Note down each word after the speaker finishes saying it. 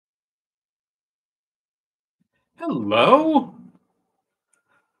Hello.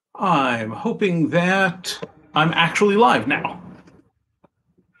 I'm hoping that I'm actually live now.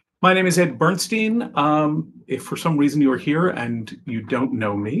 My name is Ed Bernstein. If for some reason you're here and you don't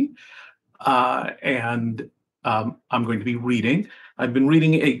know me, and I'm going to be reading, I've been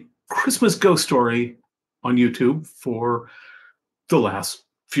reading a Christmas ghost story on YouTube for the last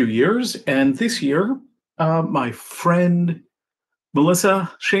few years. And this year, my friend Melissa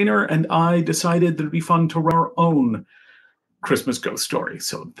Shaner and I decided that it'd be fun to write our own Christmas ghost story.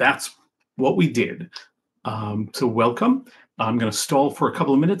 So that's what we did. So welcome. I'm going to stall for a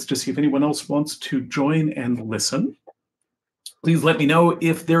couple of minutes to see if anyone else wants to join and listen. Please let me know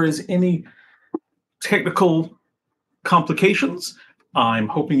if there is any technical complications. I'm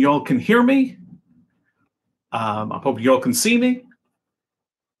hoping y'all can hear me. I'm hoping y'all can see me.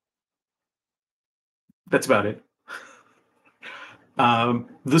 That's about it.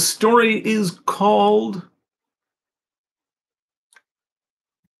 The story is called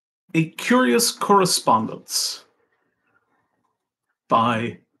A Curious Correspondence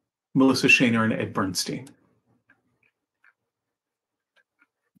by Melissa Shaner and Ed Bernstein.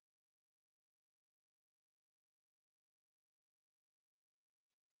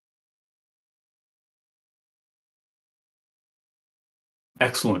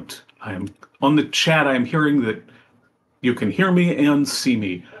 Excellent. I am on the chat. I am hearing that you can hear me and see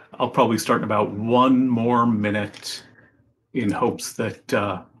me. I'll probably start in about 1 more minute in hopes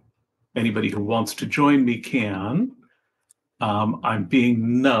that anybody who wants to join me can. I'm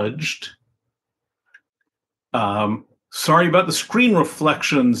being nudged. Sorry about the screen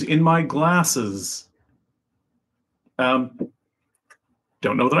reflections in my glasses. Don't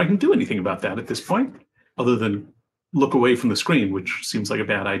know that I can do anything about that at this point, other than look away from the screen, which seems like a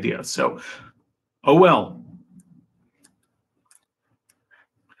bad idea. So, oh well.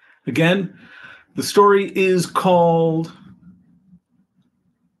 Again, the story is called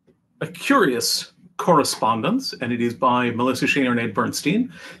A Curious Correspondence, and it is by Melissa Shaner and Ed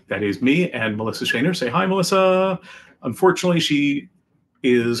Bernstein. That is me and Melissa Shaner. Say hi, Melissa. Unfortunately, she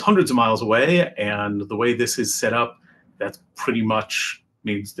is hundreds of miles away, and the way this is set up, that pretty much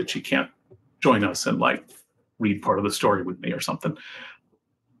means that she can't join us and like read part of the story with me or something.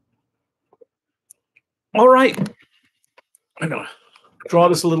 All right. I'm gonna draw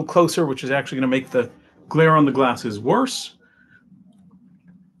this a little closer, which is actually going to make the glare on the glasses worse.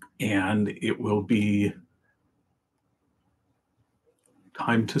 And it will be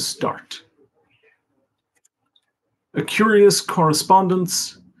time to start. A Curious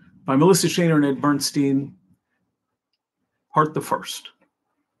Correspondence by Melissa Shaner and Ed Bernstein, part the first.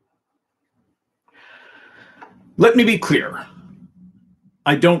 Let me be clear.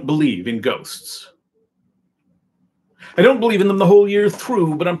 I don't believe in ghosts. I don't believe in them the whole year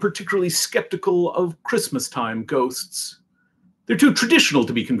through, but I'm particularly skeptical of Christmas-time ghosts. They're too traditional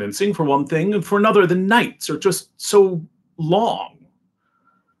to be convincing, for one thing, and for another, the nights are just so long.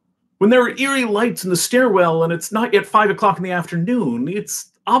 When there are eerie lights in the stairwell and it's not yet 5 o'clock in the afternoon,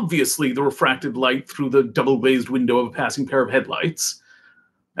 it's obviously the refracted light through the double-glazed window of a passing pair of headlights.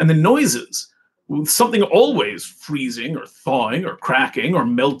 And the noises, with something always freezing or thawing or cracking or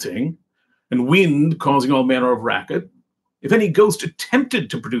melting, and wind causing all manner of racket. If any ghost attempted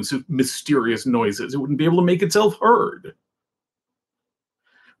to produce mysterious noises, it wouldn't be able to make itself heard.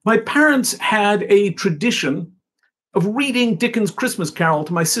 My parents had a tradition of reading Dickens' Christmas Carol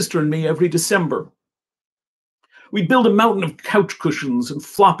to my sister and me every December. We'd build a mountain of couch cushions and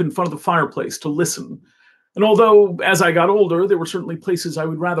flop in front of the fireplace to listen. And although, as I got older, there were certainly places I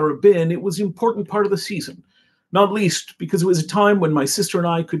would rather have been, it was an important part of the season. Not least because it was a time when my sister and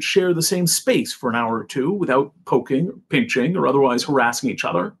I could share the same space for an hour or two without poking or pinching or otherwise harassing each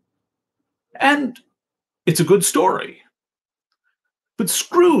other. And it's a good story. But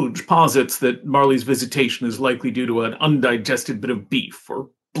Scrooge posits that Marley's visitation is likely due to an undigested bit of beef or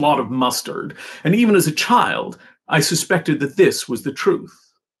blot of mustard, and even as a child, I suspected that this was the truth.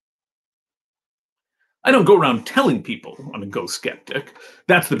 I don't go around telling people I'm a ghost skeptic.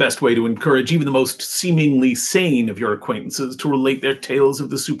 That's the best way to encourage even the most seemingly sane of your acquaintances to relate their tales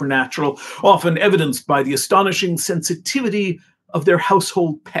of the supernatural, often evidenced by the astonishing sensitivity of their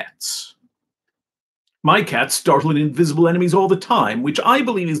household pets. My cats startle invisible enemies all the time, which I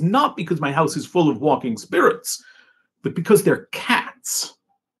believe is not because my house is full of walking spirits, but because they're cats.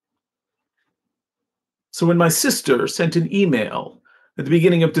 So when my sister sent an email at the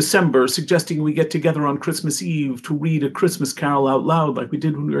beginning of December suggesting we get together on Christmas Eve to read A Christmas Carol out loud like we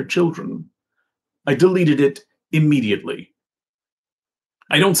did when we were children, I deleted it immediately.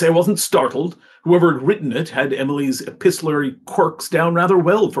 I don't say I wasn't startled. Whoever had written it had Emily's epistolary quirks down rather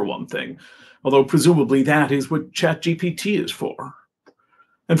well, for one thing. although presumably that is what ChatGPT is for.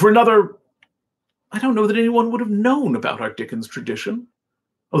 And for another, I don't know that anyone would have known about our Dickens tradition,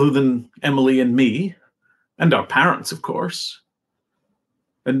 other than Emily and me, and our parents, of course.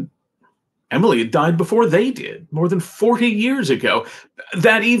 And Emily had died before they did, more than 40 years ago.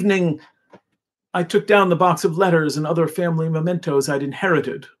 That evening, I took down the box of letters and other family mementos I'd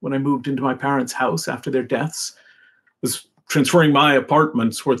inherited when I moved into my parents' house after their deaths. As transferring my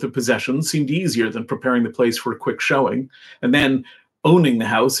apartment's worth of possessions seemed easier than preparing the place for a quick showing. And then owning the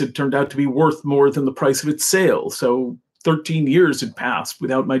house had turned out to be worth more than the price of its sale. So 13 years had passed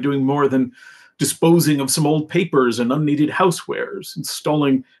without my doing more than disposing of some old papers and unneeded housewares,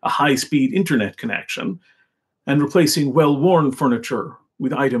 installing a high-speed internet connection, and replacing well-worn furniture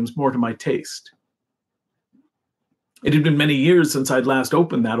with items more to my taste. It had been many years since I'd last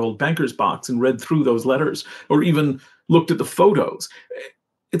opened that old banker's box and read through those letters, or even looked at the photos.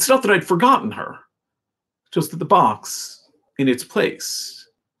 It's not that I'd forgotten her, just that the box, in its place,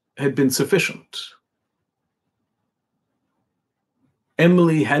 had been sufficient.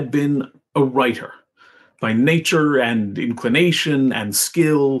 Emily had been a writer, by nature and inclination and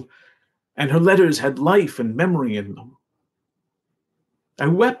skill, and her letters had life and memory in them. I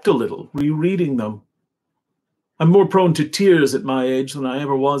wept a little rereading them. I'm more prone to tears at my age than I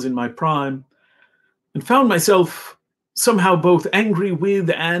ever was in my prime, and found myself somehow both angry with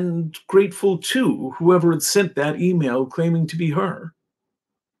and grateful to whoever had sent that email claiming to be her.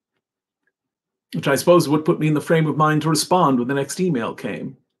 Which I suppose would put me in the frame of mind to respond when the next email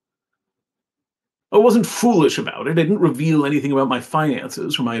came. I wasn't foolish about it. I didn't reveal anything about my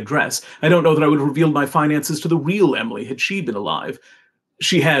finances or my address. I don't know that I would have revealed my finances to the real Emily had she been alive.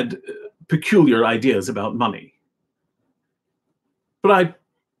 She had peculiar ideas about money. But I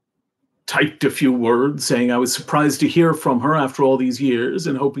typed a few words saying I was surprised to hear from her after all these years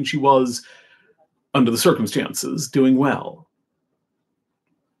and hoping she was, under the circumstances, doing well.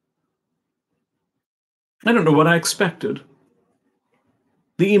 I don't know what I expected.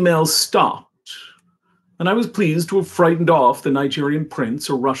 The emails stopped, and I was pleased to have frightened off the Nigerian prince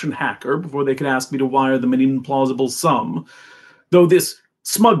or Russian hacker before they could ask me to wire them an implausible sum, though this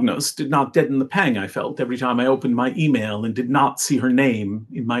smugness did not deaden the pang I felt every time I opened my email and did not see her name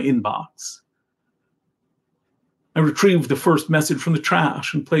in my inbox. I retrieved the first message from the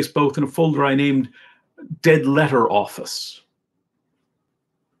trash and placed both in a folder I named Dead Letter Office.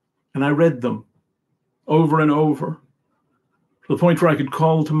 And I read them over and over, to the point where I could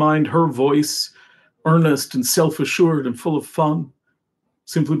call to mind her voice, earnest and self-assured and full of fun,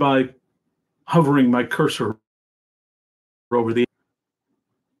 simply by hovering my cursor over the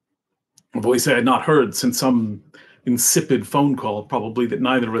voice I had not heard since some insipid phone call, probably that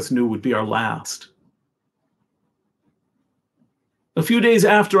neither of us knew would be our last. A few days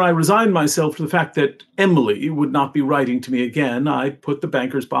after I resigned myself to the fact that Emily would not be writing to me again, I put the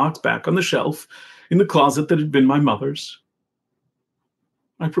banker's box back on the shelf in the closet that had been my mother's.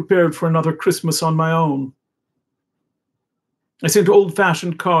 I prepared for another Christmas on my own. I sent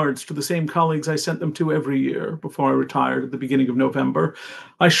old-fashioned cards to the same colleagues I sent them to every year before I retired at the beginning of November.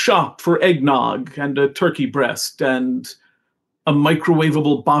 I shopped for eggnog and a turkey breast and a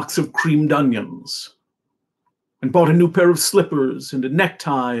microwavable box of creamed onions, and bought a new pair of slippers and a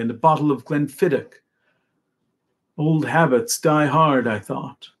necktie and a bottle of Glenfiddich. Old habits die hard, I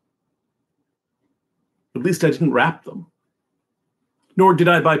thought. At least I didn't wrap them. Nor did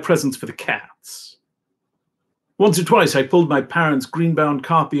I buy presents for the cats. Once or twice I pulled my parents' green-bound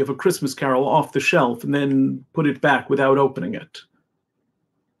copy of A Christmas Carol off the shelf and then put it back without opening it.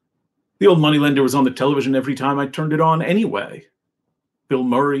 The old moneylender was on the television every time I turned it on anyway. Bill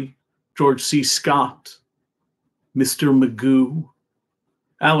Murray, George C. Scott, Mr. Magoo,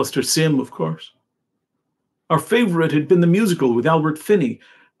 Alistair Sim, of course. Our favorite had been the musical with Albert Finney.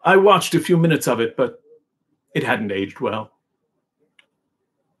 I watched a few minutes of it, but it hadn't aged well.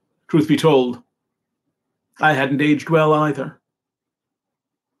 Truth be told, I hadn't aged well either.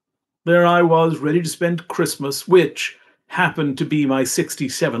 There I was, ready to spend Christmas, which happened to be my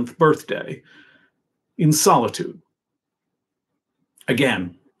 67th birthday, in solitude.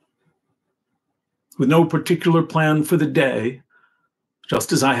 Again, with no particular plan for the day,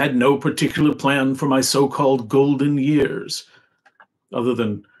 just as I had no particular plan for my so-called golden years, other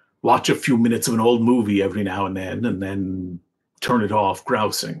than watch a few minutes of an old movie every now and then turn it off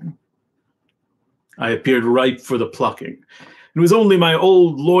grousing. I appeared ripe for the plucking. It was only my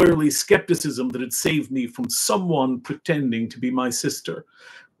old lawyerly skepticism that had saved me from someone pretending to be my sister.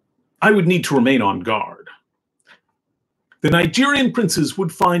 I would need to remain on guard. The Nigerian princes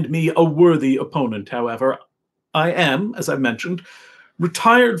would find me a worthy opponent, however. I am, as I mentioned,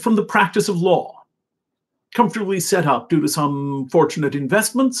 retired from the practice of law, comfortably set up due to some fortunate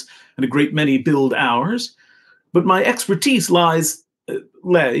investments and a great many billed hours, but my expertise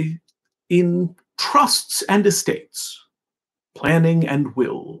lay in trusts and estates, planning and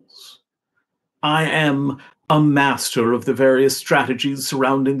wills. I am a master of the various strategies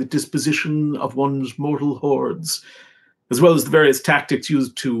surrounding the disposition of one's mortal hoards, as well as the various tactics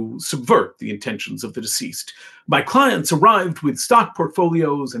used to subvert the intentions of the deceased. My clients arrived with stock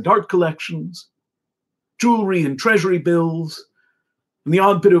portfolios and art collections, jewelry and treasury bills, and the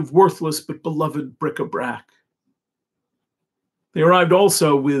odd bit of worthless but beloved bric-a-brac. They arrived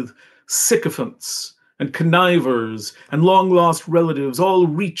also with sycophants and connivers and long-lost relatives, all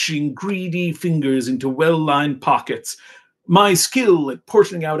reaching greedy fingers into well-lined pockets. My skill at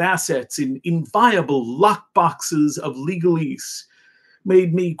portioning out assets in inviolable lockboxes of legalese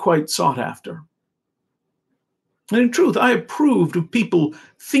made me quite sought after. And in truth, I approved of people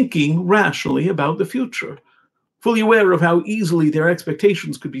thinking rationally about the future, fully aware of how easily their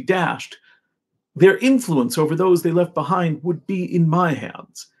expectations could be dashed. Their influence over those they left behind would be in my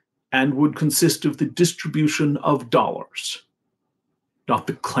hands and would consist of the distribution of dollars, not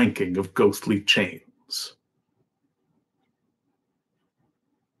the clanking of ghostly chains.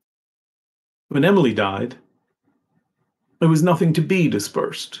 When Emily died, there was nothing to be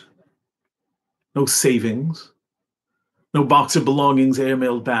dispersed. No savings, no box of belongings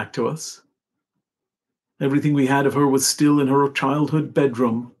airmailed back to us. Everything we had of her was still in her childhood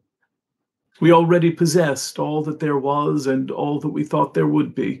bedroom. We already possessed all that there was and all that we thought there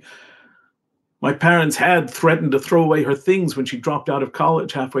would be. My parents had threatened to throw away her things when she dropped out of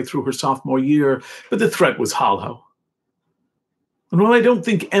college halfway through her sophomore year, but the threat was hollow. And while I don't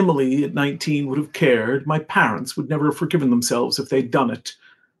think Emily at 19 would have cared, my parents would never have forgiven themselves if they'd done it,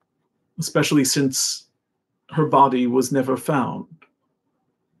 especially since her body was never found.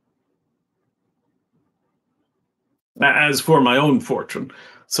 As for my own fortune,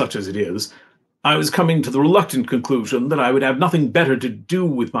 such as it is, I was coming to the reluctant conclusion that I would have nothing better to do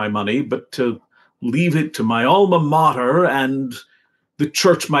with my money but to leave it to my alma mater and the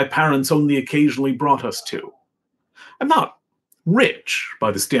church my parents only occasionally brought us to. I'm not rich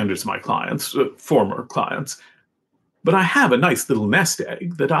by the standards of my clients, former clients, but I have a nice little nest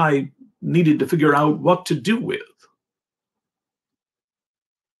egg that I needed to figure out what to do with,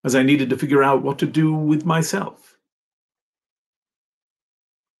 as I needed to figure out what to do with myself.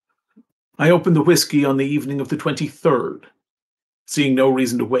 I opened the whiskey on the evening of the 23rd, seeing no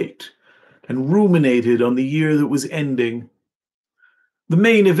reason to wait, and ruminated on the year that was ending. The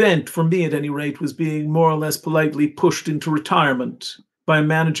main event, for me at any rate, was being more or less politely pushed into retirement by a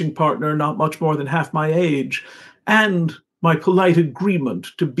managing partner not much more than half my age, and my polite agreement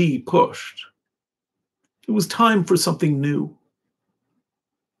to be pushed. It was time for something new.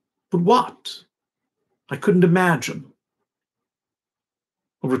 But what? I couldn't imagine.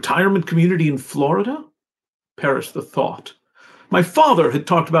 A retirement community in Florida? Perished the thought. My father had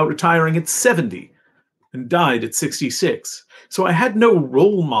talked about retiring at 70 and died at 66, so I had no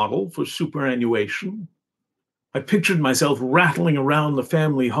role model for superannuation. I pictured myself rattling around the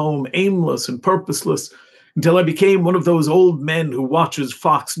family home, aimless and purposeless, until I became one of those old men who watches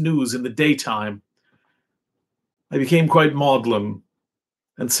Fox News in the daytime. I became quite maudlin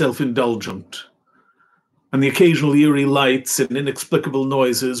and self-indulgent, and the occasional eerie lights and inexplicable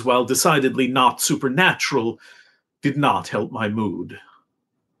noises, while decidedly not supernatural, did not help my mood.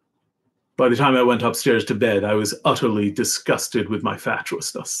 By the time I went upstairs to bed, I was utterly disgusted with my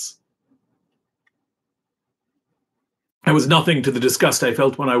fatuousness. There was nothing to the disgust I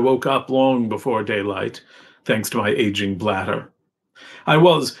felt when I woke up long before daylight, thanks to my aging bladder. I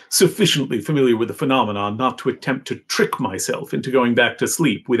was sufficiently familiar with the phenomenon not to attempt to trick myself into going back to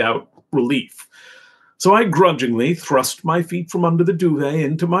sleep without relief. So I grudgingly thrust my feet from under the duvet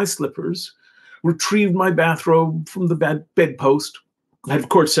into my slippers, retrieved my bathrobe from the bedpost. I had, of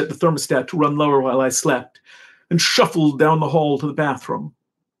course, set the thermostat to run lower while I slept, and shuffled down the hall to the bathroom.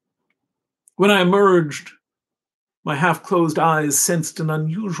 When I emerged, my half-closed eyes sensed an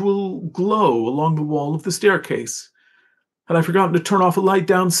unusual glow along the wall of the staircase. Had I forgotten to turn off a light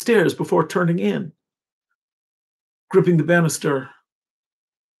downstairs before turning in? Gripping the banister,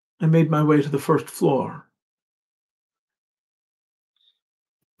 I made my way to the first floor.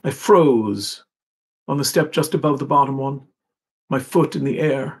 I froze on the step just above the bottom one, my foot in the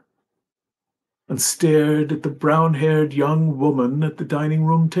air, and stared at the brown-haired young woman at the dining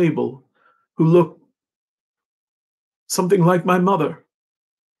room table, who looked something like my mother,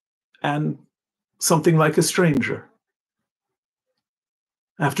 and something like a stranger.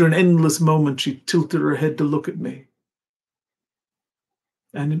 After an endless moment, she tilted her head to look at me.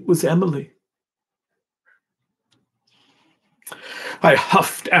 And it was Emily. I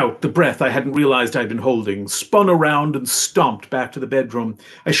huffed out the breath I hadn't realized I'd been holding, spun around and stomped back to the bedroom.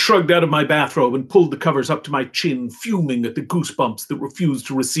 I shrugged out of my bathrobe and pulled the covers up to my chin, fuming at the goosebumps that refused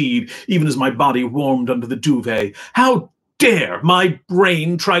to recede, even as my body warmed under the duvet. How dare my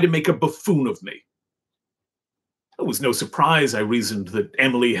brain try to make a buffoon of me? It was no surprise, I reasoned, that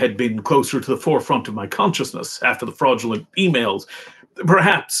Emily had been closer to the forefront of my consciousness after the fraudulent emails.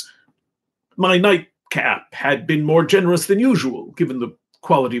 Perhaps my nightcap had been more generous than usual, given the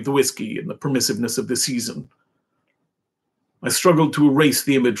quality of the whiskey and the permissiveness of the season. I struggled to erase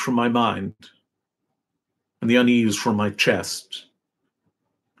the image from my mind and the unease from my chest,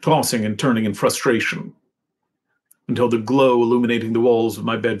 tossing and turning in frustration until the glow illuminating the walls of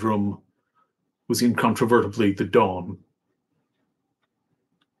my bedroom was incontrovertibly the dawn.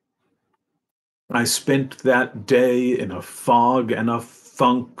 I spent that day in a fog and a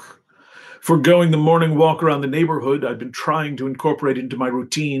funk, forgoing the morning walk around the neighborhood I'd been trying to incorporate into my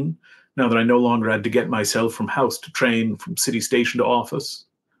routine now that I no longer had to get myself from house to train, from city station to office.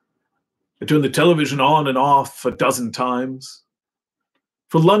 I turned the television on and off a dozen times.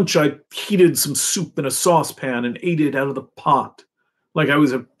 For lunch, I heated some soup in a saucepan and ate it out of the pot, like I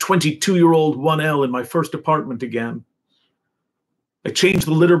was a 22-year-old 1L in my first apartment again. I changed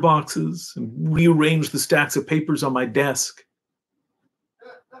the litter boxes and rearranged the stacks of papers on my desk.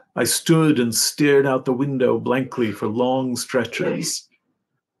 I stood and stared out the window blankly for long stretches.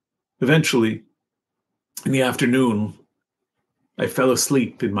 Eventually, in the afternoon, I fell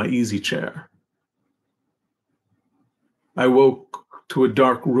asleep in my easy chair. I woke to a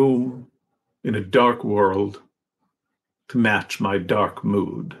dark room in a dark world to match my dark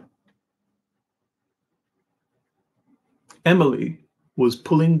mood. Emily was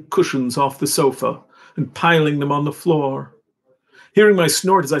pulling cushions off the sofa and piling them on the floor. Hearing my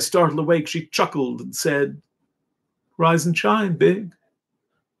snort as I startled awake, she chuckled and said, "Rise and shine, Big."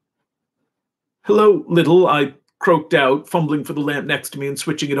 "Hello, little," I croaked out, fumbling for the lamp next to me and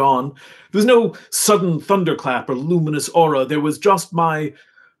switching it on. There was no sudden thunderclap or luminous aura. There was just my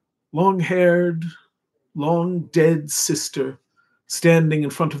long-haired, long-dead sister standing in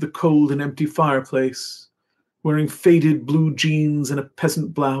front of the cold and empty fireplace, wearing faded blue jeans and a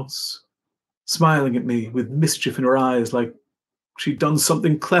peasant blouse, smiling at me with mischief in her eyes like she'd done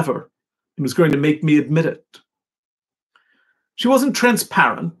something clever and was going to make me admit it. She wasn't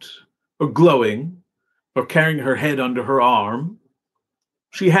transparent or glowing or carrying her head under her arm.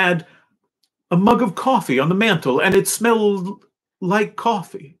 She had a mug of coffee on the mantel, and it smelled like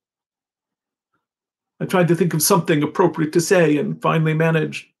coffee. I tried to think of something appropriate to say and finally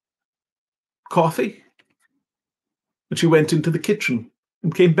managed, "Coffee?" And she went into the kitchen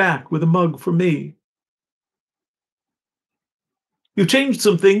and came back with a mug for me. "You've changed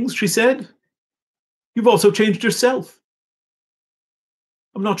some things," she said. "You've also changed yourself.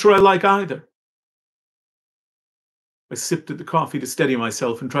 I'm not sure I like either." I sipped at the coffee to steady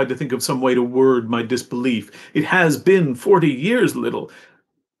myself and tried to think of some way to word my disbelief. It has been 40 years, little.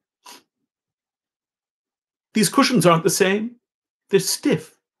 These cushions aren't the same. They're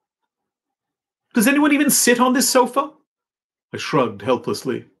stiff. Does anyone even sit on this sofa? I shrugged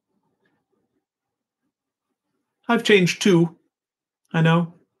helplessly. I've changed too. I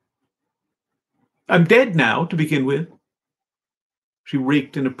know. I'm dead now, to begin with. She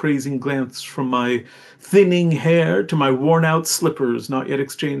raked an appraising glance from my thinning hair to my worn-out slippers, not yet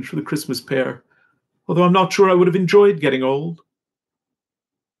exchanged for the Christmas pair, although I'm not sure I would have enjoyed getting old.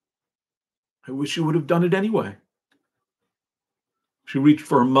 I wish you would have done it anyway. She reached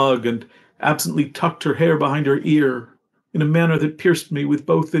for her mug and absently tucked her hair behind her ear in a manner that pierced me with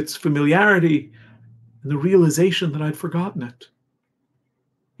both its familiarity and the realization that I'd forgotten it.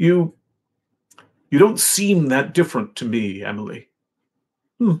 You don't seem that different to me, Emily.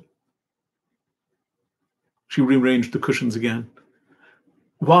 She rearranged the cushions again.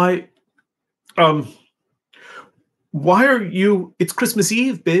 Why are you... It's Christmas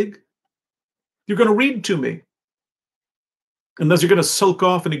Eve, Big. You're going to read to me. Unless you're going to sulk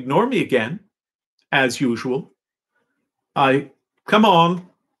off and ignore me again, as usual. Come on,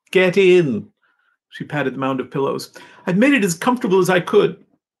 get in. She patted the mound of pillows. I've made it as comfortable as I could,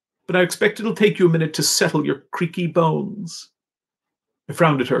 but I expect it'll take you a minute to settle your creaky bones. I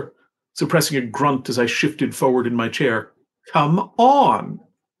frowned at her, suppressing a grunt as I shifted forward in my chair. Come on.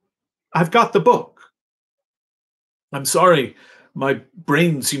 I've got the book. I'm sorry. My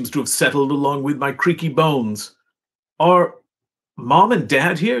brain seems to have settled along with my creaky bones. Are Mom and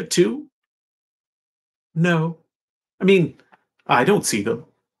Dad here, too? No. I mean, I don't see them.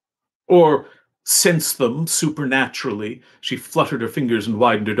 Or sense them supernaturally. She fluttered her fingers and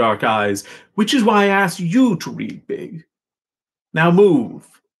widened her dark eyes, which is why I asked you to read big. Now move.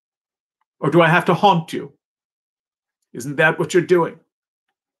 Or do I have to haunt you? Isn't that what you're doing?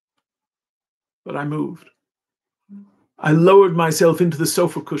 But I moved. I lowered myself into the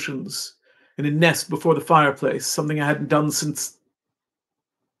sofa cushions in a nest before the fireplace, something I hadn't done since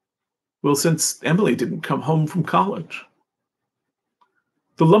Emily didn't come home from college.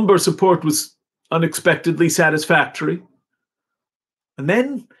 The lumbar support was unexpectedly satisfactory. And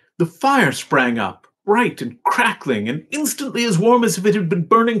then the fire sprang up, bright and crackling, and instantly as warm as if it had been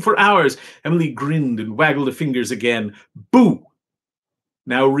burning for hours. Emily grinned and waggled her fingers again. Boo!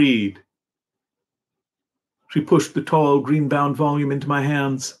 Now read. She pushed the tall, green-bound volume into my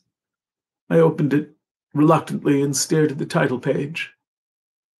hands. I opened it reluctantly and stared at the title page.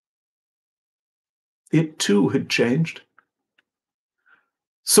 It, too, had changed.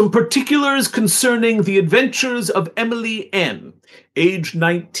 Some particulars concerning the adventures of Emily N., age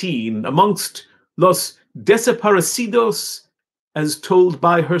 19, amongst los desaparecidos, as told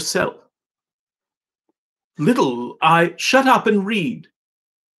by herself. Shut up and read.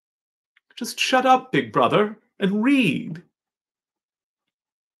 Just shut up, big brother, and read.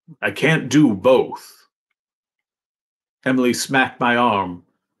 I can't do both. Emily smacked my arm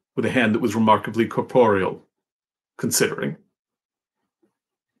with a hand that was remarkably corporeal, considering.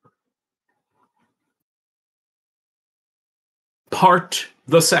 Part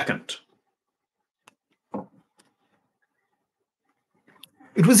the second.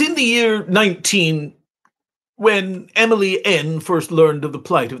 It was in the year 19 when Emily N. first learned of the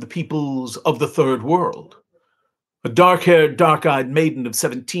plight of the peoples of the Third World. A dark-haired, dark-eyed maiden of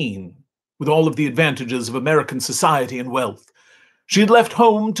 17, with all of the advantages of American society and wealth. She had left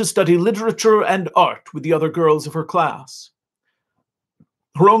home to study literature and art with the other girls of her class.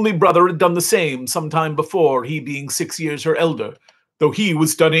 Her only brother had done the same some time before, he being 6 years her elder, though he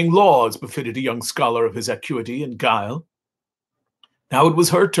was studying law as befitted a young scholar of his acuity and guile. Now it was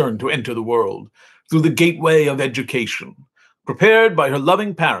her turn to enter the world through the gateway of education, prepared by her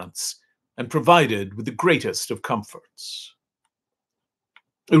loving parents and provided with the greatest of comforts.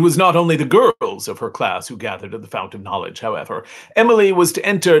 It was not only the girls of her class who gathered at the Fount of Knowledge, however. Emily was to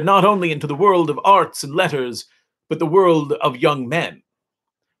enter not only into the world of arts and letters, but the world of young men.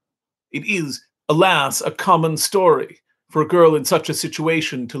 It is, alas, a common story for a girl in such a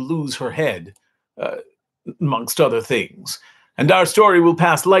situation to lose her head, amongst other things. And our story will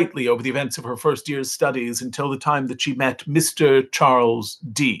pass lightly over the events of her first year's studies until the time that she met Mr. Charles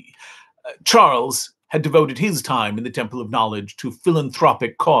D. Charles had devoted his time in the Temple of Knowledge to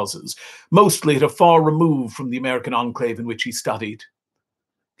philanthropic causes, mostly at a far remove from the American enclave in which he studied.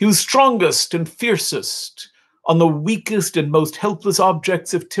 He was strongest and fiercest on the weakest and most helpless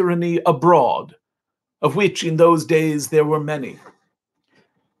objects of tyranny abroad, of which in those days there were many.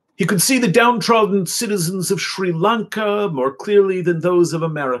 He could see the downtrodden citizens of Sri Lanka more clearly than those of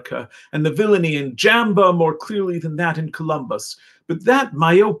America, and the villainy in Jamba more clearly than that in Columbus. But that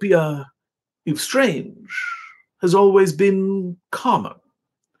myopia, if strange, has always been common,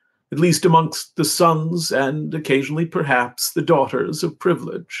 at least amongst the sons and occasionally perhaps the daughters of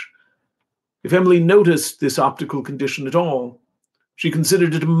privilege. If Emily noticed this optical condition at all, she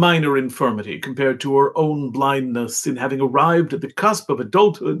considered it a minor infirmity compared to her own blindness in having arrived at the cusp of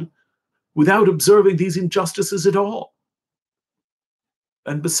adulthood without observing these injustices at all.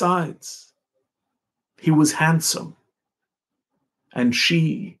 And besides, he was handsome, and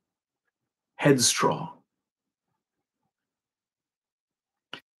she headstrong.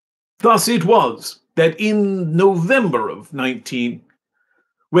 Thus it was that in November of 19,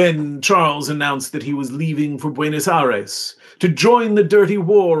 when Charles announced that he was leaving for Buenos Aires to join the dirty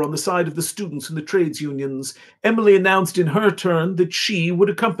war on the side of the students and the trades unions, Emily announced in her turn that she would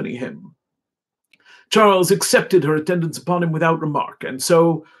accompany him. Charles accepted her attendance upon him without remark, and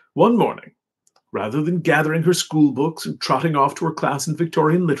so, one morning, rather than gathering her school books and trotting off to her class in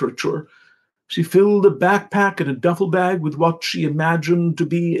Victorian literature, she filled a backpack and a duffel bag with what she imagined to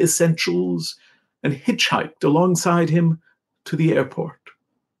be essentials and hitchhiked alongside him to the airport.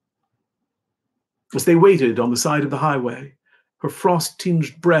 As they waited on the side of the highway, her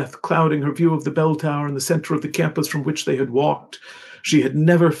frost-tinged breath clouding her view of the bell tower in the center of the campus from which they had walked, she had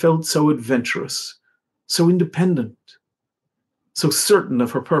never felt so adventurous, so independent, so certain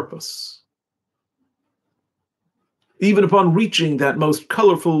of her purpose. Even upon reaching that most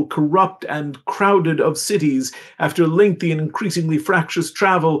colorful, corrupt, and crowded of cities, after lengthy and increasingly fractious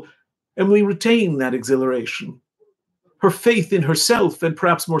travel, Emily retained that exhilaration. Her faith in herself, and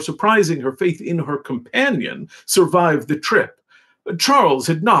perhaps more surprising, her faith in her companion, survived the trip. Charles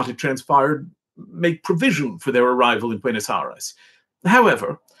had not, it transpired, make provision for their arrival in Buenos Aires.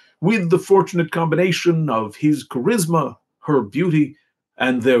 However, with the fortunate combination of his charisma, her beauty,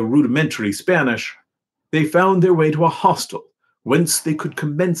 and their rudimentary Spanish, they found their way to a hostel whence they could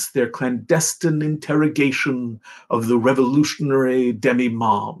commence their clandestine interrogation of the revolutionary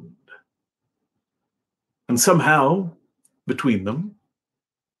demi-monde. And somehow, between them,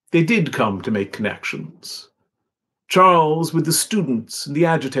 they did come to make connections. Charles with the students and the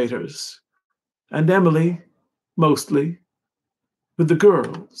agitators, and Emily, mostly, with the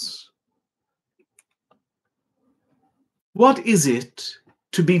girls. What is it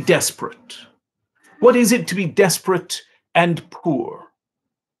to be desperate? What is it to be desperate and poor?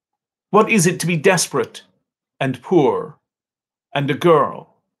 What is it to be desperate and poor and a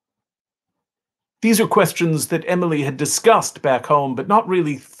girl? These are questions that Emily had discussed back home, but not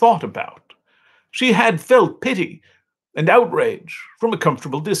really thought about. She had felt pity and outrage from a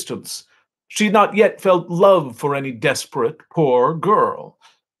comfortable distance. She had not yet felt love for any desperate, poor girl.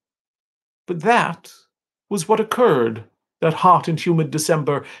 But that was what occurred that hot and humid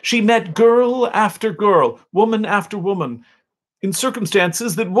December. She met girl after girl, woman after woman, in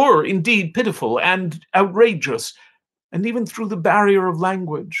circumstances that were indeed pitiful and outrageous. And even through the barrier of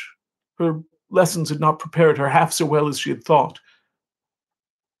language, her lessons had not prepared her half so well as she had thought.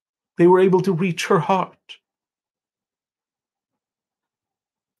 They were able to reach her heart.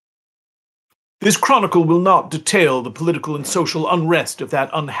 This chronicle will not detail the political and social unrest of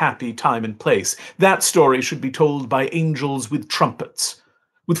that unhappy time and place. That story should be told by angels with trumpets,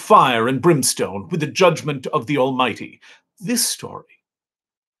 with fire and brimstone, with the judgment of the Almighty. This story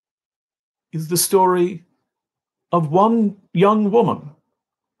is the story of one young woman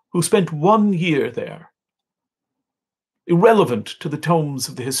who spent 1 year there, irrelevant to the tomes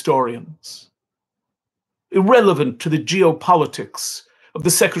of the historians, irrelevant to the geopolitics of the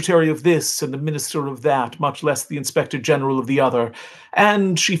secretary of this and the minister of that, much less the inspector general of the other,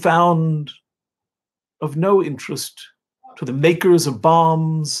 and she found of no interest to the makers of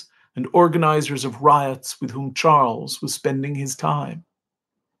bombs and organizers of riots with whom Charles was spending his time.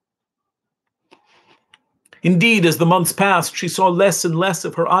 Indeed, as the months passed, she saw less and less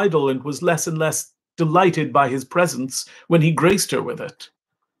of her idol and was less and less delighted by his presence when he graced her with it.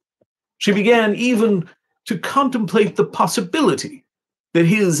 She began even to contemplate the possibility that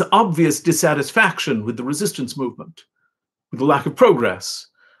his obvious dissatisfaction with the resistance movement, with the lack of progress,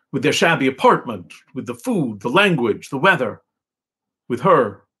 with their shabby apartment, with the food, the language, the weather, with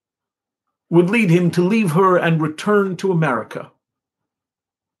her, would lead him to leave her and return to America.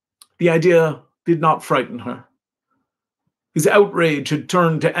 The idea did not frighten her. His outrage had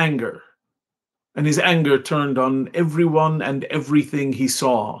turned to anger, and his anger turned on everyone and everything he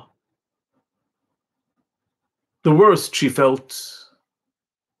saw. The worst she felt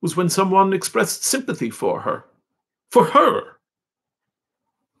was when someone expressed sympathy for her. For her.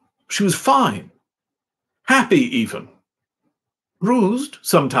 She was fine. Happy, even. Bruised,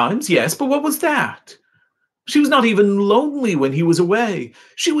 sometimes, yes, but what was that? She was not even lonely when he was away.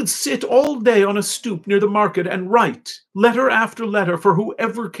 She would sit all day on a stoop near the market and write letter after letter for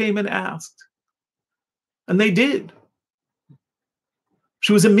whoever came and asked. And they did.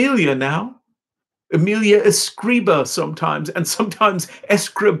 She was Amelia now. Amelia Escriba sometimes, and sometimes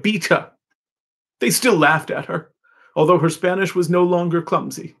Escribita. They still laughed at her, although her Spanish was no longer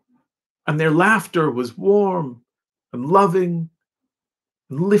clumsy. And their laughter was warm and loving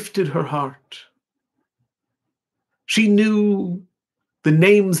and lifted her heart. She knew the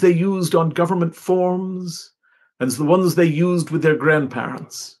names they used on government forms and the ones they used with their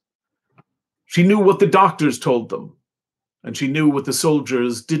grandparents. She knew what the doctors told them, and she knew what the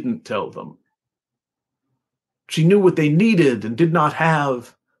soldiers didn't tell them. She knew what they needed and did not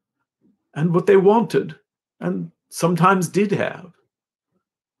have, and what they wanted and sometimes did have.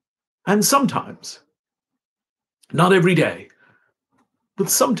 And sometimes, not every day, but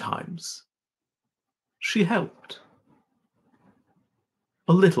sometimes, she helped.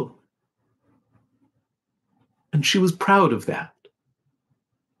 A little. And she was proud of that.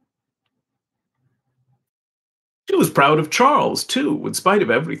 She was proud of Charles, too, in spite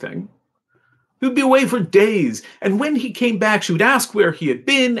of everything. He would be away for days, and when he came back, she would ask where he had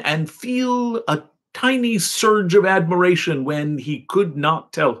been and feel a tiny surge of admiration when he could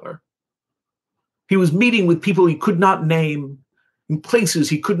not tell her. He was meeting with people he could not name, in places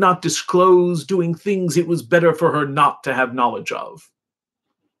he could not disclose, doing things it was better for her not to have knowledge of.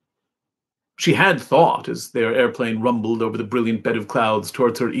 She had thought, as their airplane rumbled over the brilliant bed of clouds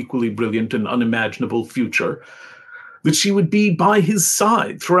towards her equally brilliant and unimaginable future, that she would be by his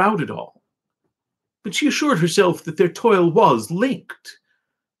side throughout it all. But she assured herself that their toil was linked,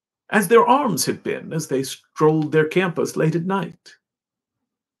 as their arms had been as they strolled their campus late at night.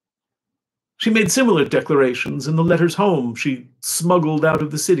 She made similar declarations in the letters home she smuggled out of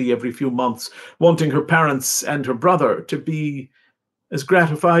the city every few months, wanting her parents and her brother to be as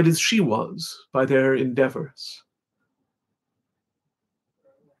gratified as she was by their endeavors.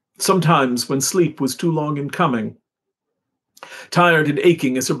 Sometimes, when sleep was too long in coming, tired and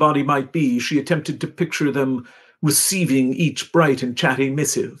aching as her body might be, she attempted to picture them receiving each bright and chatty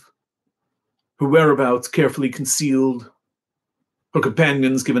missive, her whereabouts carefully concealed, her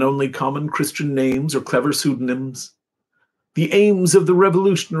companions given only common Christian names or clever pseudonyms, the aims of the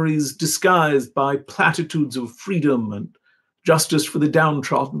revolutionaries disguised by platitudes of freedom and justice for the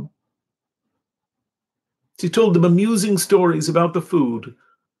downtrodden. She told them amusing stories about the food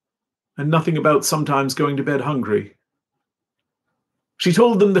and nothing about sometimes going to bed hungry. She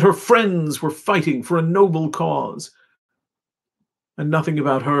told them that her friends were fighting for a noble cause and nothing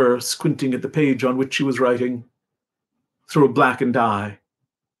about her squinting at the page on which she was writing through a blackened eye.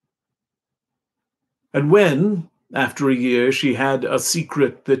 And when, after a year, she had a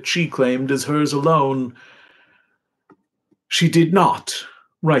secret that she claimed as hers alone, she did not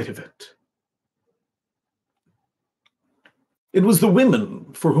write of it. It was the women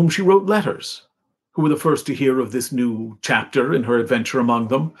for whom she wrote letters who were the first to hear of this new chapter in her adventure among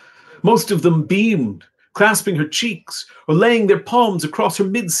them. Most of them beamed, clasping her cheeks or laying their palms across her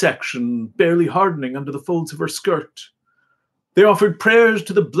midsection, barely hardening under the folds of her skirt. They offered prayers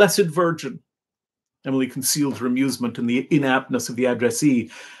to the Blessed Virgin. Emily concealed her amusement in the inaptness of the addressee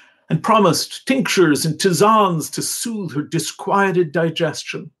and promised tinctures and tisanes to soothe her disquieted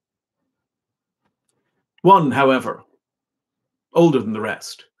digestion. One, however, older than the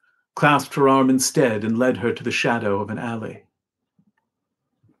rest, clasped her arm instead and led her to the shadow of an alley.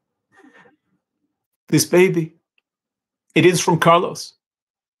 This baby, it is from Carlos.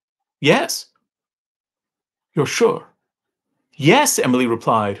 Yes. You're sure? Yes, Emily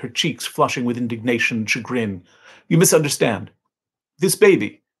replied, her cheeks flushing with indignation and chagrin. You misunderstand. This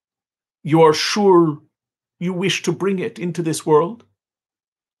baby, you are sure you wish to bring it into this world?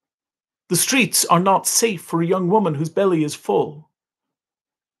 The streets are not safe for a young woman whose belly is full.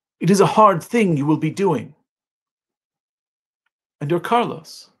 It is a hard thing you will be doing. And your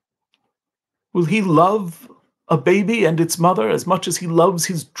Carlos, will he love a baby and its mother as much as he loves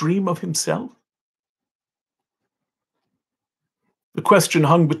his dream of himself? The question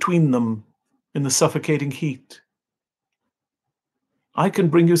hung between them in the suffocating heat. I can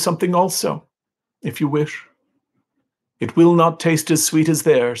bring you something also, if you wish. It will not taste as sweet as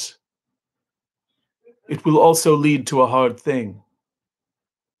theirs. It will also lead to a hard thing.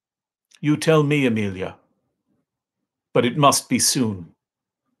 You tell me, Amelia, but it must be soon.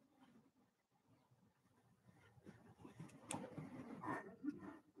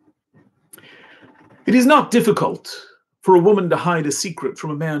 It is not difficult for a woman to hide a secret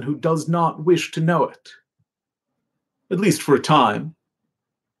from a man who does not wish to know it, at least for a time.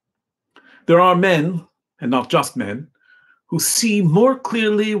 There are men, and not just men, who see more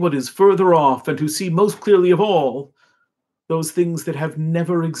clearly what is further off and who see most clearly of all those things that have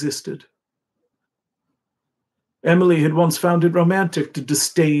never existed. Emily had once found it romantic to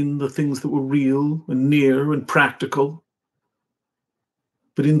disdain the things that were real and near and practical.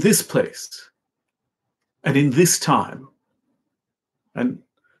 But in this place, and in this time, and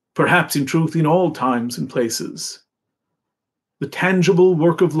perhaps in truth in all times and places, the tangible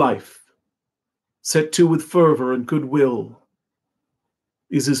work of life, set to with fervor and goodwill,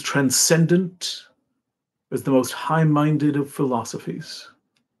 is as transcendent as the most high-minded of philosophies.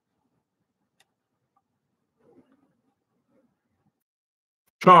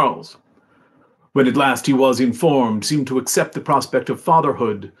 Charles, when at last he was informed, seemed to accept the prospect of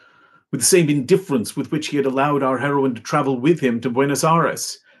fatherhood with the same indifference with which he had allowed our heroine to travel with him to Buenos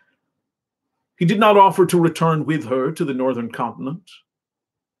Aires. He did not offer to return with her to the northern continent,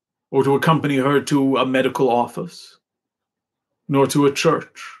 or to accompany her to a medical office, nor to a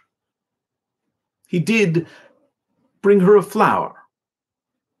church. He did bring her a flower,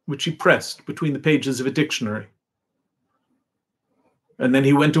 which he pressed between the pages of a dictionary. And then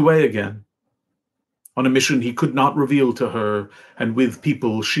he went away again, on a mission he could not reveal to her and with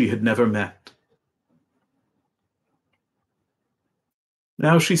people she had never met.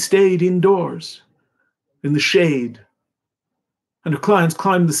 Now she stayed indoors, in the shade, and her clients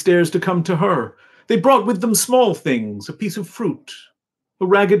climbed the stairs to come to her. They brought with them small things, a piece of fruit, a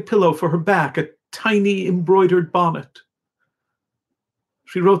ragged pillow for her back, a tiny embroidered bonnet.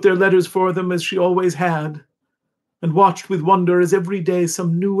 She wrote their letters for them as she always had, and watched with wonder as every day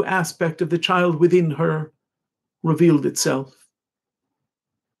some new aspect of the child within her revealed itself.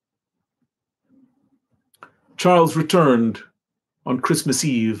 Charles returned on Christmas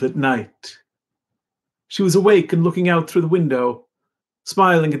Eve at night. She was awake and looking out through the window,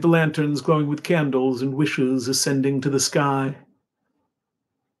 smiling at the lanterns glowing with candles and wishes ascending to the sky.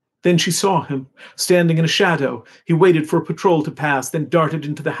 Then she saw him, standing in a shadow. He waited for a patrol to pass, then darted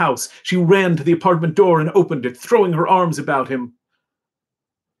into the house. She ran to the apartment door and opened it, throwing her arms about him.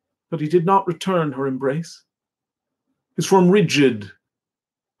 But he did not return her embrace. His form rigid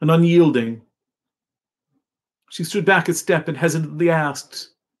and unyielding. She stood back a step and hesitantly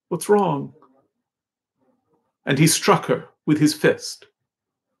asked, "What's wrong?" And he struck her with his fist.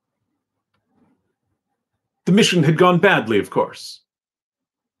 The mission had gone badly, of course.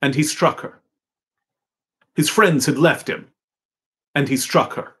 And he struck her. His friends had left him, and he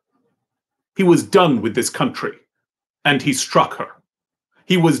struck her. He was done with this country, and he struck her.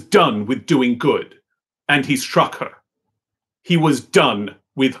 He was done with doing good, and he struck her. He was done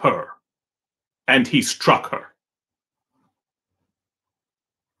with her, and he struck her.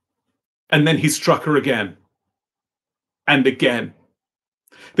 And then he struck her again, and again.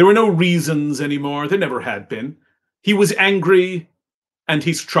 There were no reasons anymore. There never had been. He was angry, and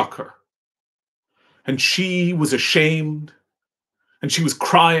he struck her. And she was ashamed, and she was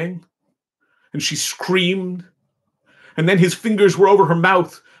crying, and she screamed. And then his fingers were over her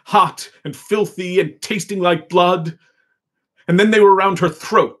mouth, hot and filthy and tasting like blood. And then they were around her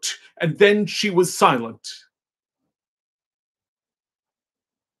throat, and then she was silent.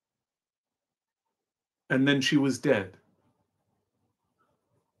 And then she was dead.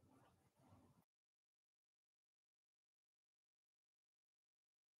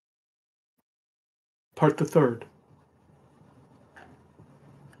 Part the third.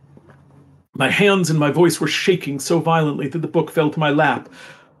 My hands and my voice were shaking so violently that the book fell to my lap.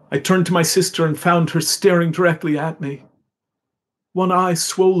 I turned to my sister and found her staring directly at me. One eye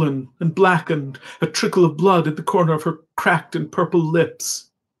swollen and blackened, a trickle of blood at the corner of her cracked and purple lips.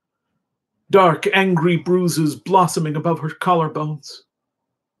 Dark, angry bruises blossoming above her collarbones.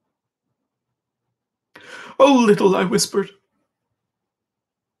 "Oh, little," I whispered.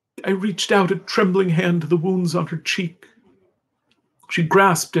 I reached out a trembling hand to the wounds on her cheek. She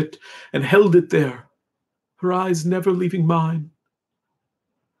grasped it and held it there, her eyes never leaving mine.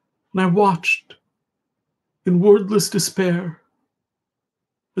 And I watched, in wordless despair,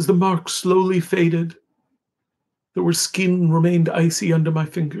 as the mark slowly faded, that where skin remained icy under my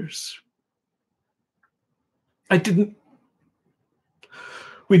fingers.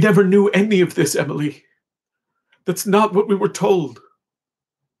 We never knew any of this, Emily. That's not what we were told.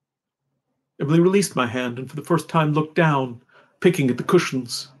 Emily released my hand and for the first time looked down, picking at the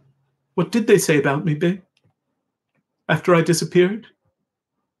cushions. "What did they say about me, babe? After I disappeared?"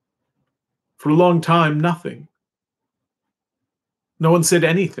 "For a long time, nothing. No one said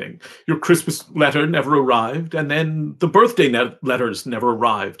anything. Your Christmas letter never arrived, and then the birthday letters never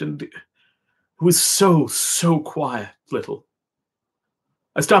arrived, and it was so quiet, little.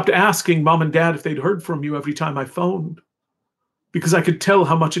 I stopped asking Mom and Dad if they'd heard from you every time I phoned, because I could tell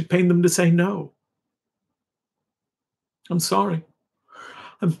how much it pained them to say no. I'm sorry.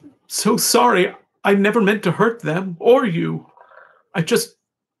 I'm so sorry. I never meant to hurt them or you.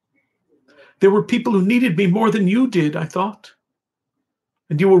 There were people who needed me more than you did, I thought.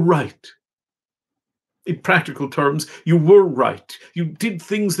 And you were right. In practical terms, you were right. You did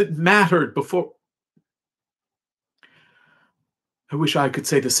things that mattered before. I wish I could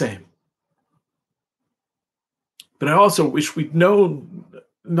say the same. But I also wish we'd known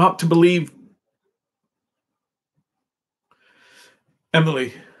not to believe.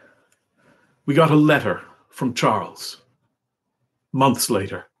 Emily, we got a letter from Charles. Months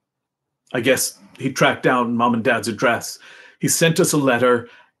later. I guess he tracked down Mom and Dad's address. He sent us a letter,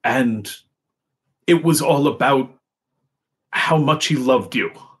 and it was all about how much he loved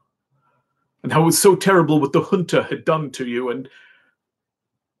you, and how it was so terrible what the junta had done to you, and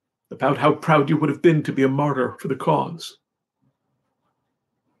about how proud you would have been to be a martyr for the cause.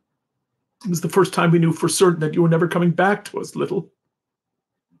 It was the first time we knew for certain that you were never coming back to us, little.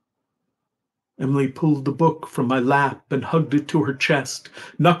 Emily pulled the book from my lap and hugged it to her chest,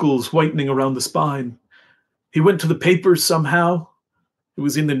 knuckles whitening around the spine. He went to the papers somehow. It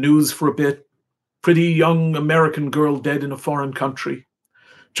was in the news for a bit. Pretty young American girl dead in a foreign country.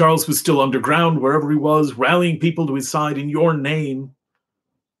 Charles was still underground wherever he was, rallying people to his side in your name.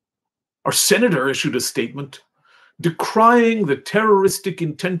 Our senator issued a statement decrying the terroristic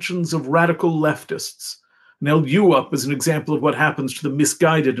intentions of radical leftists and held you up as an example of what happens to the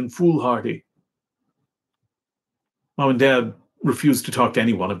misguided and foolhardy. Mom and Dad refused to talk to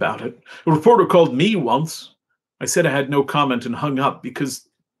anyone about it. A reporter called me once. I said I had no comment and hung up because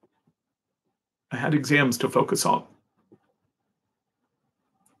I had exams to focus on.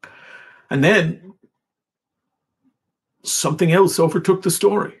 And then something else overtook the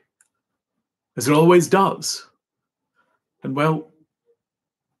story, as it always does. And well,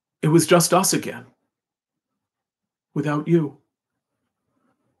 it was just us again, without you.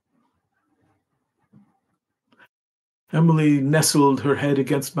 Emily nestled her head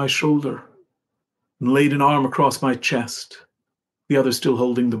against my shoulder and laid an arm across my chest, the other still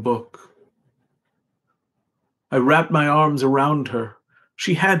holding the book. I wrapped my arms around her.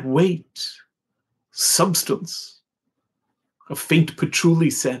 She had weight, substance, a faint patchouli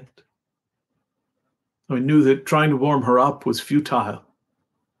scent. I knew that trying to warm her up was futile.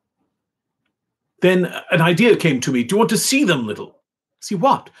 Then an idea came to me. Do you want to see them, Little? See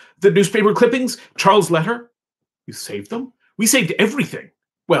what? The newspaper clippings? Charles' letter? You saved them? We saved everything.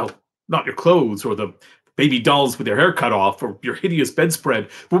 Well, not your clothes or the baby dolls with their hair cut off or your hideous bedspread,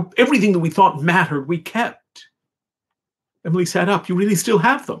 but everything that we thought mattered, we kept. Emily sat up. You really still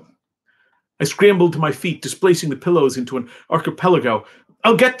have them? I scrambled to my feet, displacing the pillows into an archipelago.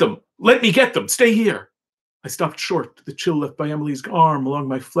 I'll get them. Let me get them. Stay here. I stopped short, the chill left by Emily's arm along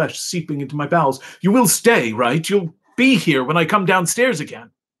my flesh seeping into my bowels. You will stay, right? You'll be here when I come downstairs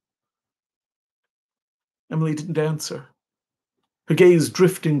again. Emily didn't answer, her gaze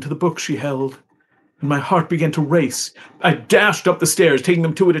drifting to the book she held, and my heart began to race. I dashed up the stairs, taking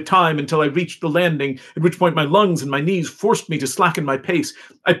them two at a time until I reached the landing, at which point my lungs and my knees forced me to slacken my pace.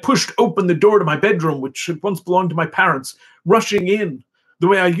 I pushed open the door to my bedroom, which had once belonged to my parents, rushing in the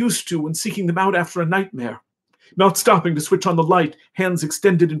way I used to when seeking them out after a nightmare. Not stopping to switch on the light, hands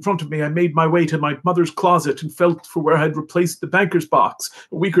extended in front of me, I made my way to my mother's closet and felt for where I had replaced the banker's box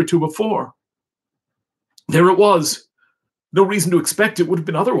a week or two before. There it was. No reason to expect it would have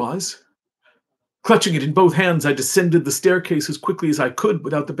been otherwise. Clutching it in both hands, I descended the staircase as quickly as I could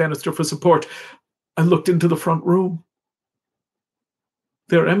without the banister for support. I looked into the front room.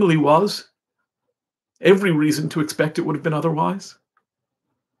 There Emily was. Every reason to expect it would have been otherwise.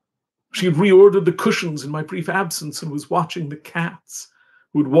 She had reordered the cushions in my brief absence and was watching the cats,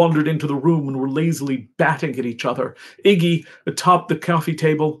 who had wandered into the room and were lazily batting at each other. Iggy atop the coffee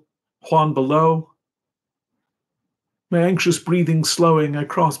table, Juan below. My anxious breathing slowing, I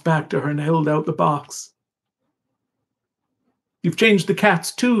crossed back to her and held out the box. You've changed the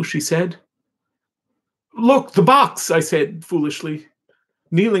cats too, she said. Look, the box, I said foolishly.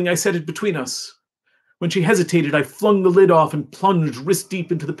 Kneeling, I set it between us. When she hesitated, I flung the lid off and plunged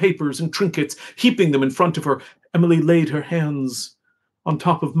wrist-deep into the papers and trinkets, heaping them in front of her. Emily laid her hands on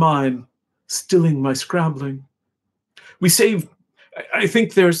top of mine, stilling my scrabbling. We saved... I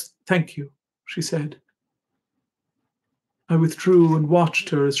think there's... Thank you, she said. I withdrew and watched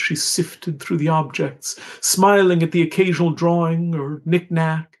her as she sifted through the objects, smiling at the occasional drawing or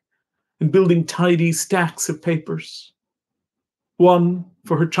knick-knack, and building tidy stacks of papers. One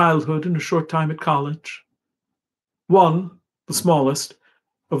for her childhood and a short time at college. One, the smallest,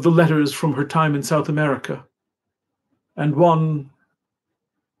 of the letters from her time in South America. And one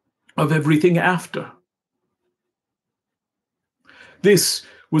of everything after. This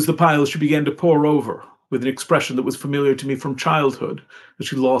was the pile she began to pore over, with an expression that was familiar to me from childhood, as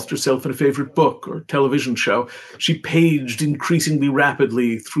she lost herself in a favorite book or television show. She paged increasingly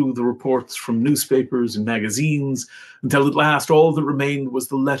rapidly through the reports from newspapers and magazines, until at last all that remained was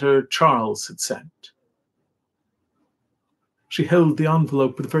the letter Charles had sent. She held the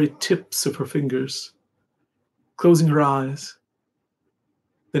envelope with the very tips of her fingers, closing her eyes,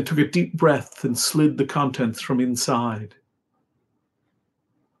 then took a deep breath and slid the contents from inside.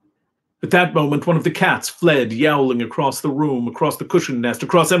 At that moment, one of the cats fled, yowling across the room, across the cushion nest,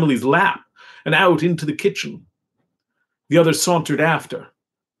 across Emily's lap, and out into the kitchen. The other sauntered after,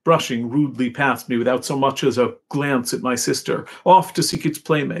 brushing rudely past me without so much as a glance at my sister, off to seek its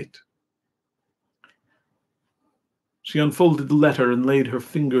playmate. She unfolded the letter and laid her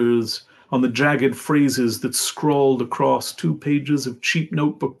fingers on the jagged phrases that scrawled across 2 pages of cheap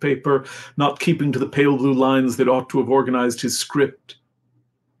notebook paper, not keeping to the pale blue lines that ought to have organized his script.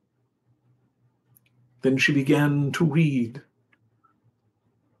 Then she began to read.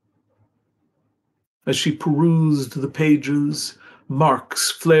 As she perused the pages,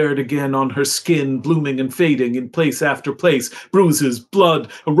 marks flared again on her skin, blooming and fading in place after place. Bruises,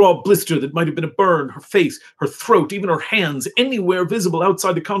 blood, a raw blister that might have been a burn, her face, her throat, even her hands, anywhere visible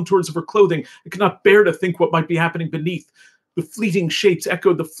outside the contours of her clothing. I could not bear to think what might be happening beneath. The fleeting shapes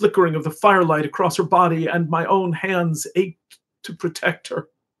echoed the flickering of the firelight across her body, and my own hands ached to protect her.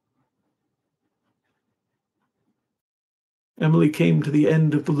 Emily came to the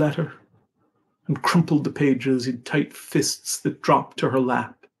end of the letter and crumpled the pages in tight fists that dropped to her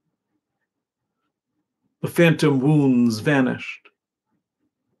lap. The phantom wounds vanished,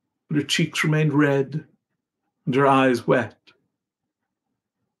 but her cheeks remained red and her eyes wet.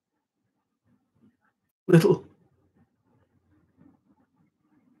 Little.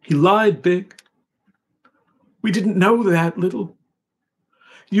 He lied, Big. We didn't know that, Little.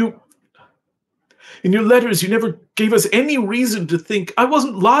 In your letters, you never gave us any reason to think I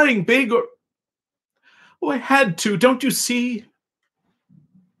wasn't lying, Big, or... Oh, I had to, don't you see?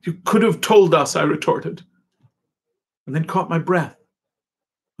 You could have told us, I retorted, and then caught my breath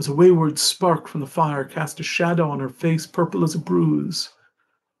as a wayward spark from the fire cast a shadow on her face, purple as a bruise.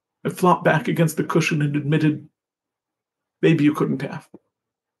 I flopped back against the cushion and admitted, maybe you couldn't have.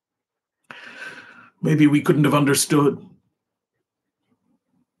 Maybe we couldn't have understood.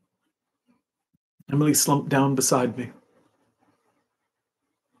 Emily slumped down beside me.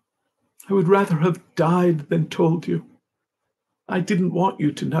 I would rather have died than told you. I didn't want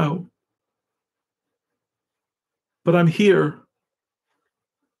you to know. But I'm here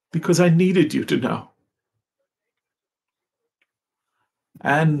because I needed you to know.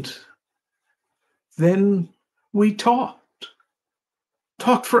 And then we talked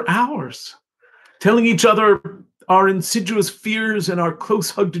for hours, telling each other our insidious fears and our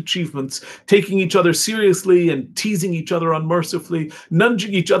close-hugged achievements, taking each other seriously and teasing each other unmercifully,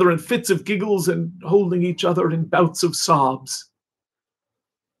 nudging each other in fits of giggles and holding each other in bouts of sobs.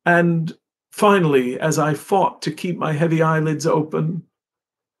 And finally, as I fought to keep my heavy eyelids open,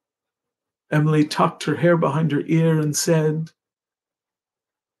 Emily tucked her hair behind her ear and said,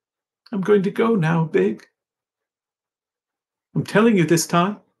 I'm going to go now, Big. I'm telling you this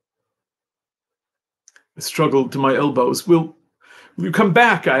time. I struggled to my elbows. Will you come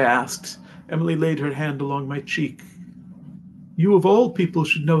back? I asked. Emily laid her hand along my cheek. You of all people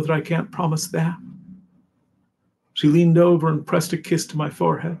should know that I can't promise that. She leaned over and pressed a kiss to my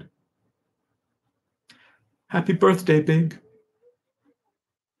forehead. Happy birthday, Big.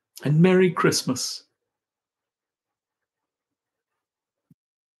 And Merry Christmas.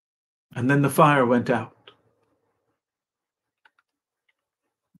 And then the fire went out.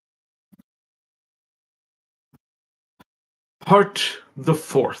 Part the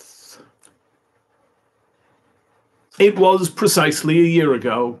fourth. It was precisely a year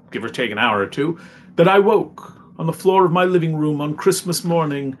ago, give or take an hour or two, that I woke on the floor of my living room on Christmas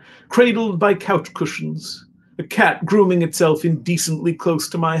morning, cradled by couch cushions, a cat grooming itself indecently close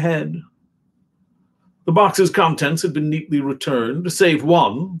to my head. The box's contents had been neatly returned, save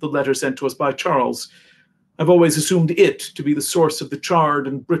one, the letter sent to us by Charles. I've always assumed it to be the source of the charred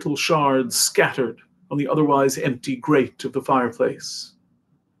and brittle shards scattered on the otherwise empty grate of the fireplace.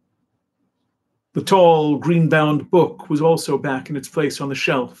 The tall, green-bound book was also back in its place on the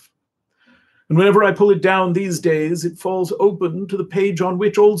shelf. And whenever I pull it down these days, it falls open to the page on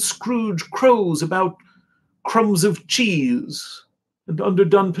which old Scrooge crows about crumbs of cheese and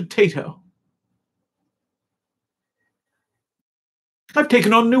underdone potato. I've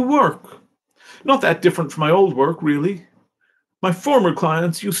taken on new work. Not that different from my old work, really. My former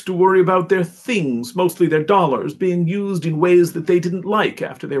clients used to worry about their things, mostly their dollars, being used in ways that they didn't like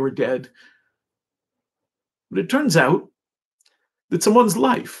after they were dead. But it turns out that someone's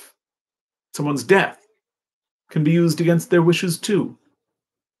life, someone's death, can be used against their wishes too.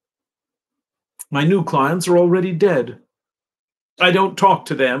 My new clients are already dead. I don't talk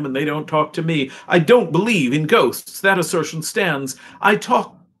to them and they don't talk to me. I don't believe in ghosts. That assertion stands. I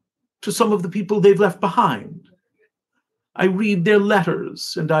talk to some of the people they've left behind. I read their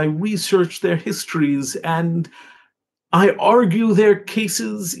letters and I research their histories and I argue their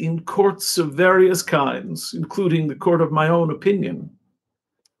cases in courts of various kinds, including the court of my own opinion.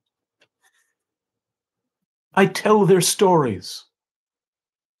 I tell their stories.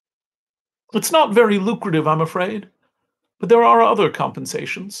 It's not very lucrative, I'm afraid, but there are other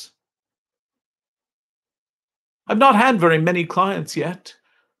compensations. I've not had very many clients yet.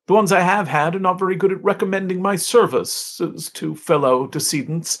 The ones I have had are not very good at recommending my services to fellow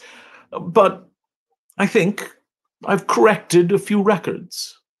decedents, but I think I've corrected a few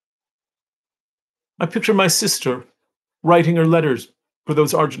records. I picture my sister writing her letters for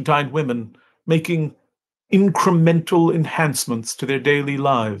those Argentine women, making incremental enhancements to their daily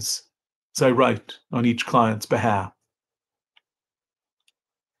lives as I write on each client's behalf.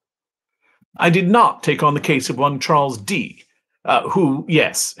 I did not take on the case of one Charles D., who,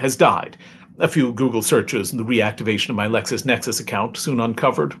 yes, has died. A few Google searches and the reactivation of my LexisNexis account soon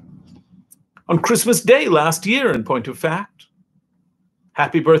uncovered. On Christmas Day last year, in point of fact.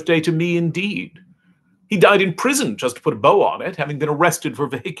 Happy birthday to me indeed. He died in prison, just to put a bow on it, having been arrested for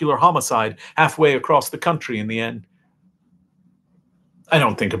vehicular homicide halfway across the country in the end. I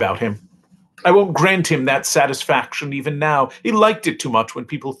don't think about him. I won't grant him that satisfaction even now. He liked it too much when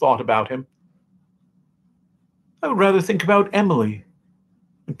people thought about him. I would rather think about Emily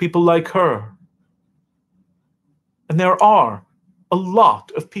and people like her. And there are a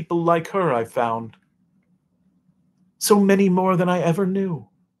lot of people like her, I've found. So many more than I ever knew.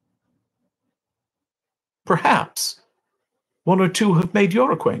 Perhaps one or two have made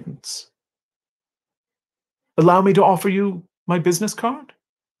your acquaintance. Allow me to offer you my business card?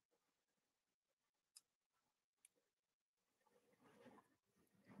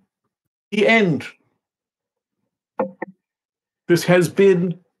 The end. This has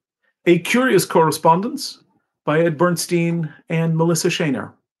been A Curious Correspondence by Ed Bernstein and Melissa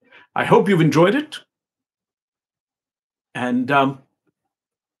Shaner. I hope you've enjoyed it. And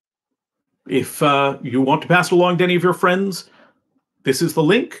if you want to pass it along to any of your friends, this is the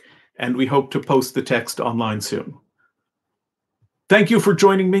link, and we hope to post the text online soon. Thank you for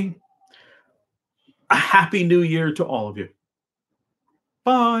joining me. A happy new year to all of you.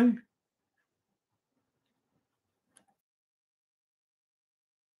 Bye.